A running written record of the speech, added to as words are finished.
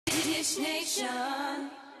Dish Nation.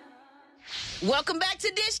 Welcome back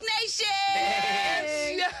to Dish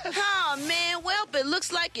Nation. Oh, man. Well, it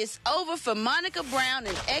looks like it's over for Monica Brown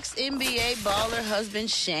and ex-NBA baller husband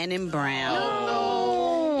Shannon Brown.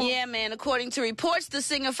 No. Yeah, man. According to reports, the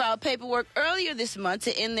singer filed paperwork earlier this month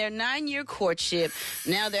to end their 9-year courtship.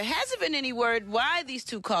 Now, there hasn't been any word why these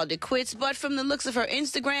two called it quits, but from the looks of her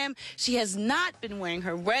Instagram, she has not been wearing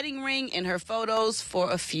her wedding ring in her photos for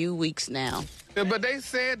a few weeks now. Yeah, but they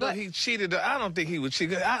said that he cheated. I don't think he would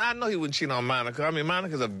cheat. I know he wouldn't cheat on Monica. I mean,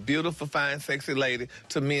 Monica's a beautiful, fine, sexy lady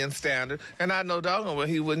to men's standard, and I know doggone well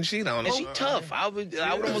he wouldn't cheat on her. And she tough. I would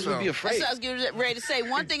almost be afraid. That's what I was getting ready to say.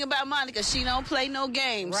 One thing about Monica, she don't play no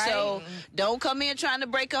games. Right. So don't come in trying to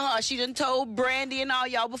break her heart. She done told Brandy and all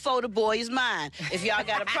y'all before the boy is mine. If y'all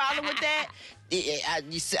got a problem with that,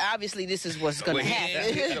 obviously this is what's going to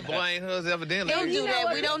happen. He could blame her evidently. Don't do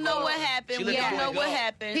that. We don't know what happened. We don't know what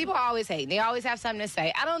happened. People always hate. They always have something to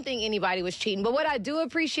say. I don't think anybody was cheating, but what I do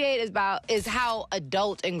appreciate is how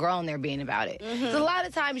adult and grown they're being about it. Mm-hmm. So a lot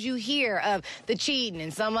of times you hear of the cheating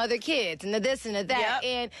and some other kids and the this and the that,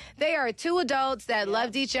 and they are two adults that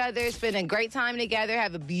loved each other, spent a great time together,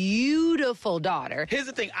 have a beautiful daughter. Here's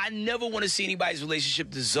the thing. I never want to see anybody's relationship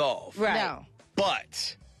dissolve. Right. No.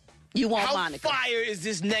 But you want how Monica. fire is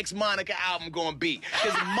this next Monica album going to be?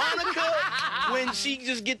 Because Monica, when she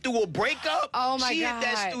just get through a breakup, oh my she God. hit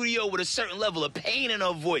that studio with a certain level of pain in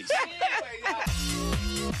her voice.